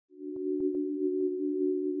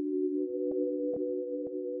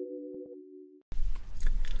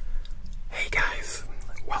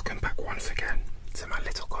welcome back once again to my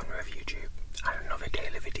little corner of YouTube and another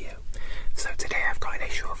daily video. So today I've got an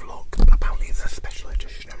issue of luck. Apparently it's a special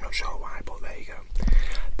edition, I'm not sure why, but there you go.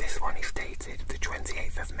 This one is dated the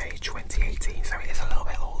 28th of May 2018, so it is a little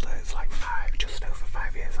bit older. It's like just over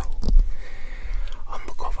 5 years old. On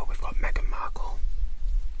the cover we've got Meghan Markle.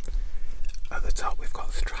 At the top we've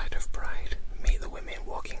got Stride of Pride. Meet the women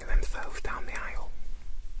walking themselves down the aisle.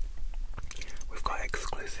 We've got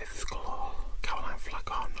exclusives galore. Caroline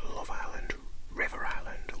Flacon, Love Island, River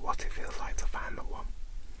Island, What It Feels Like to Find the One.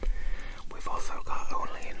 We've also got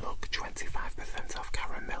Only in Look, 25% off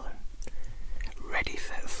Karen Millen. Ready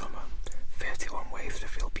Set Summer, 31 ways to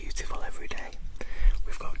feel beautiful every day.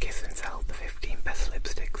 We've got Kiss and Tell, the 15 best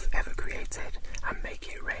lipsticks ever created, and Make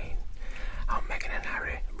It Rain. How Meghan and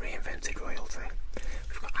Harry reinvented royalty.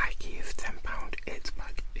 We've got IKEA's £10 It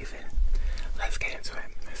Bag is in. Let's get into it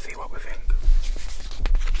and see what we think.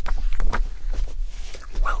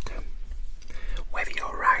 Welcome. Whether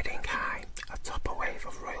you're riding high atop a wave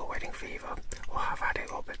of royal wedding fever or have had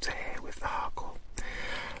it up to here with the hardcore,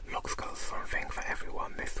 Look's got something for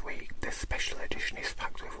everyone this week. This special edition is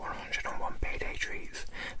packed with 101 payday treats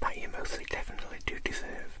that you mostly definitely do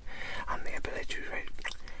deserve, and the obligatory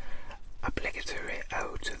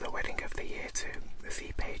ode to the wedding of the year too.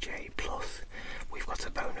 See page 8. Plus, we've got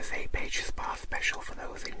a bonus 8-page spa special for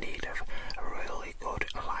those in need of a really good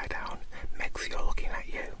lie down. Megs, You're Looking at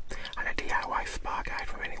You, and a DIY spa guide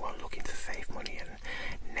for anyone looking to save money and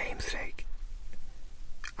namesake.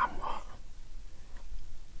 And what?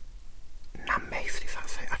 Nammace, is that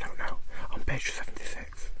say? I don't know. On page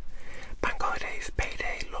 76. Bank Holidays,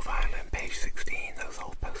 Payday, Love Island, page 16. Those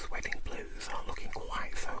old post-wedding blues aren't looking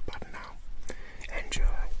quite so bad now. Enjoy.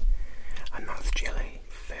 And that's Jelly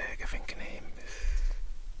Ferg, I think her name is.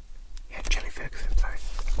 Yeah, Jelly Ferguson, sorry.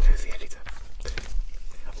 Who's the editor?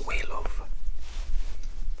 We love.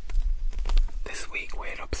 This week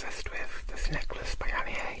we're obsessed with this necklace by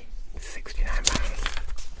Annie A. It's £69.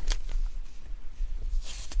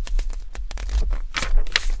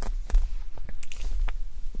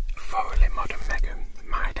 Thoroughly modern Meghan,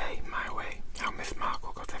 my day, my way. How Miss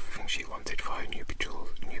Markle got everything she wanted for her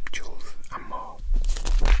nuptials, and more.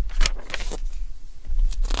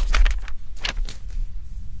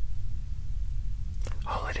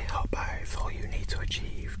 Holiday hot buys, all you need to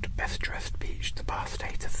achieve. Best dressed beach to bar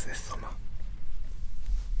status this summer.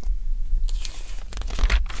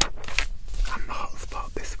 And the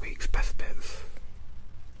hotspot this week's best bits.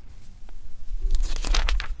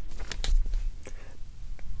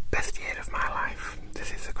 Best year of my life.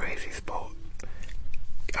 This is a crazy sport.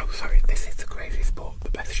 Oh, sorry, this is a crazy sport.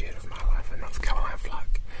 The best year of my life, and that's Caroline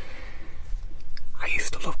Flack. I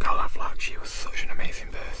used to love Caroline Flack. She was such an amazing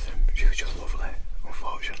person. She was just lovely.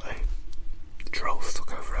 Unfortunately, trolls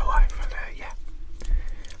took over her life, and yeah,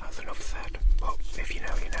 that's enough said. But if you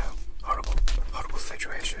know, you know. Horrible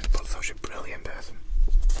situation, but such a brilliant person.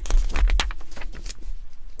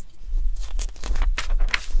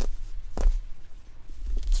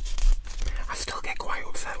 I still get quite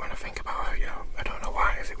upset when I think about her, you know. I don't know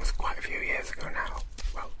why, as it was quite a few years ago now.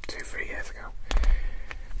 Well, 2-3 years ago.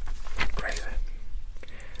 Crazy.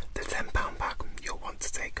 The £10 bag you'll want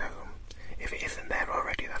to take home, if it isn't there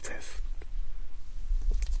already, that is.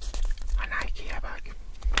 An IKEA bag.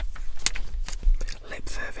 Lip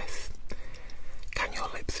service. Can your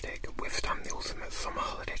lipstick withstand the ultimate summer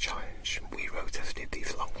holiday challenge? We road-tested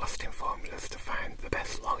these long-lasting formulas to find the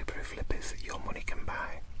best lolly-proof lippies your money can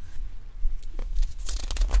buy.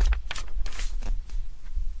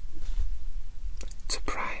 To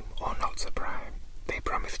prime or not to prime, they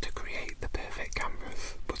promise to create the perfect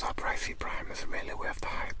canvas, but our pricey primers are really worth the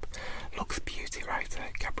hype. Look's beauty writer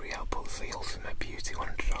Gabrielle puts the ultimate beauty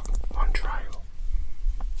on trial.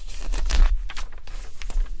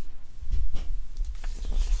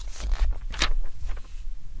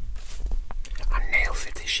 And Nail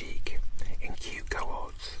City Chic in cute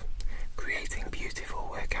cohorts. Creating beautiful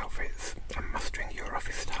work outfits and mastering your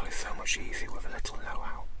office style is so much easier with a little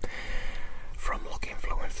know-how. From look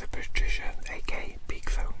influencer Patricia, aka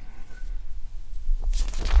Pixo.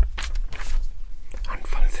 And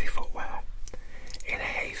fancy footwear. In a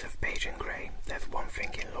haze of beige and grey, there's one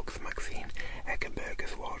thing in Look's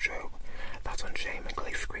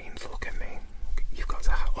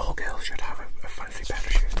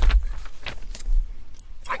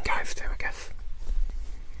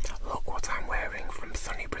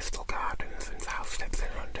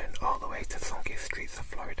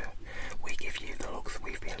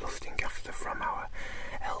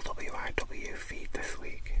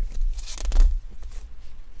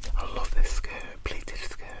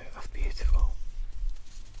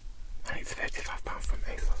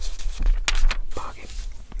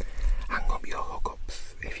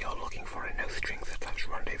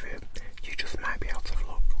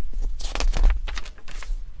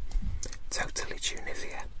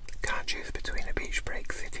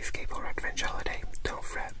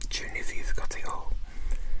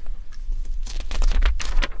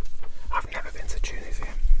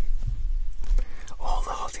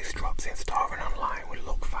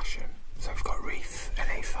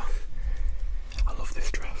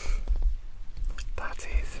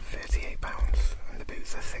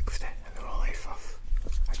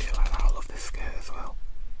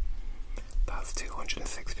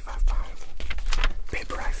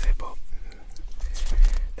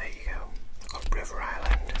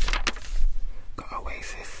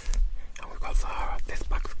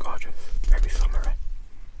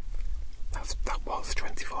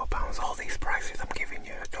 £24. All these prices I'm giving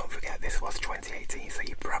you, don't forget this was 2018, so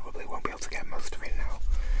you probably won't be able to get most of it now.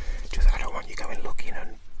 Just I don't want you going looking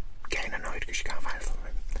and getting annoyed because you can't find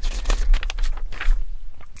something.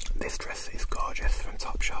 This dress is gorgeous from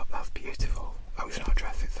Topshop, that's beautiful. Oh, it's not a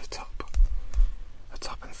dress, it's a top. A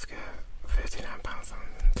top and skirt, £39, and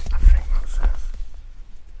I think that says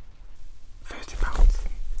 £30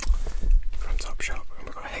 from Topshop. And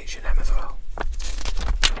we've got H&M as well.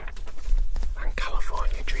 And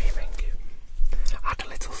California Dreaming. Add a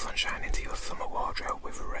little sunshine into your summer wardrobe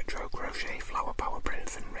with retro crochet, flower power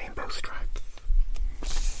prints and rainbow stripes.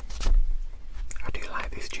 I do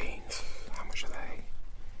like these jeans. How much are they?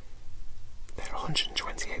 They're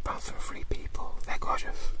 £128 from Free People. They're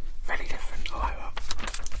gorgeous. Very different. I like that.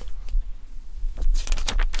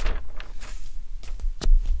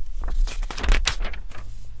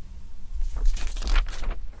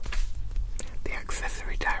 The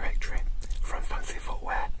accessory directory. From fancy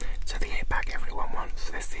footwear to the hit bag everyone wants.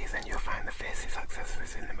 This season you'll find the fiercest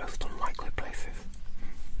accessories in the most unlikely places.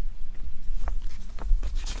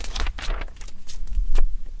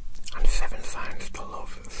 And 7 signs to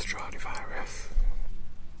love Stradivarius.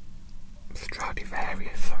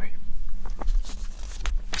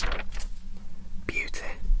 Beauty.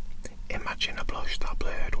 Imagine a blush that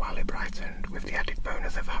blurred while it brightened, with the added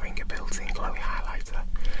bonus of having a built-in glowy highlighter.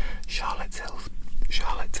 Charlotte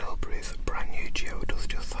Tilbury's brand new duo does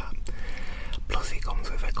just that. Plus it comes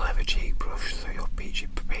with a clever cheek brush, so your peachy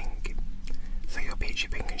pink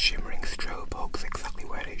and shimmering strobe hugs exactly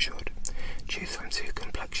where it should. Choose from 2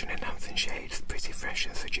 complexion enhancing shades, Pretty Fresh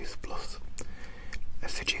and Seduce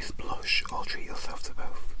Blush, or treat yourself to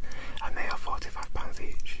both, and they are £45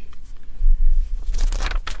 each.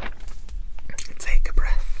 Take a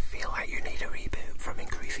breath, feel like you need a reboot. From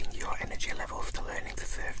increasing your energy levels to learning to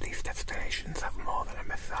serve, these destinations have more than a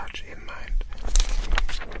massage in mind.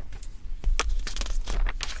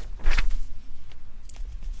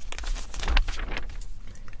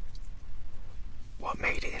 What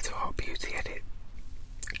made it into our beauty edit?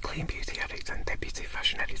 Clean beauty addict and deputy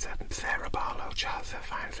fashion editor Sarah Barlow charts her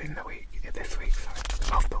finds of the week.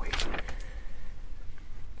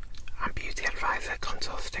 And beauty advisor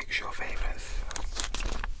Contour Sticks your favourites.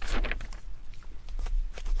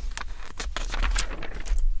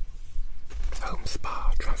 Home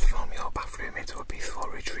Spa. Transform your bathroom into a peaceful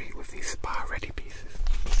retreat with these spa-ready pieces.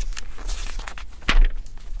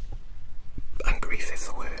 And Greece is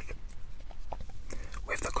the word.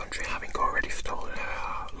 With the country having already stolen her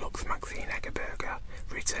heart, Lux Maxine Eggerberger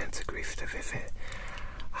returned to Greece to visit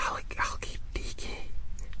Halkidiki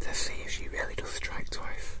to see if she really does strike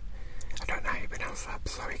twice. I don't know how you pronounce that,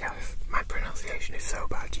 sorry guys. My pronunciation is so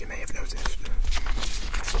bad, you may have noticed.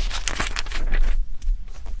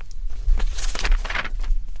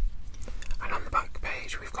 And on the back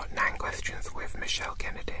page we've got 9 questions with Michelle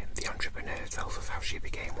Kennedy. The entrepreneur tells us how she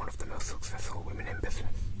became one of the most successful women in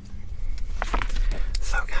business.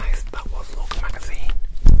 So guys, that was Look Magazine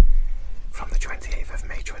from the 28th of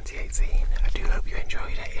May 2018. I do hope you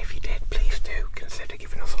enjoyed it. If you did, please do consider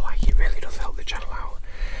giving us a like. It really does help the channel out.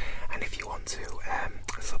 And if you want to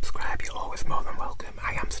subscribe, you're always more than welcome.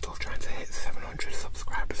 I am still trying to hit 700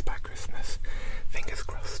 subscribers by Christmas. Fingers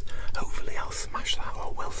crossed. Hopefully I'll smash that,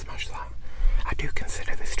 or will smash that. I do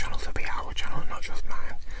consider this channel to be our channel, not just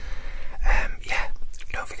mine. Yeah,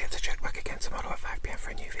 don't forget to check back again tomorrow at 5 PM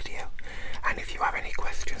for a new video. And if you have any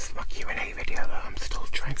questions for my Q&A video that I'm still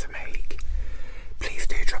trying to make, please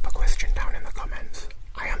do drop a question down in the comments.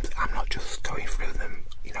 I'm not just going through them,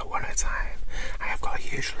 you know, one at a time. I have got a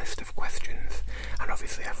huge list of questions, and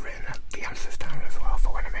obviously I've written the answers down as well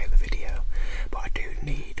for when I make the video. But I do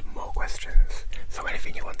need more questions. So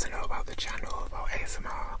anything you want to know about the channel, about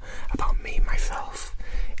ASMR, about me, myself,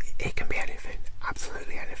 it can be anything,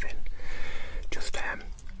 absolutely anything. Just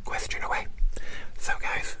question away. So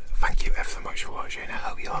guys, thank you ever so much for watching. I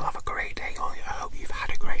hope you all have a great day, or I hope you've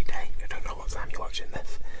had a great day. I don't know what time you're watching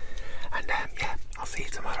this. And yeah, I'll see you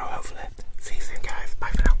tomorrow hopefully.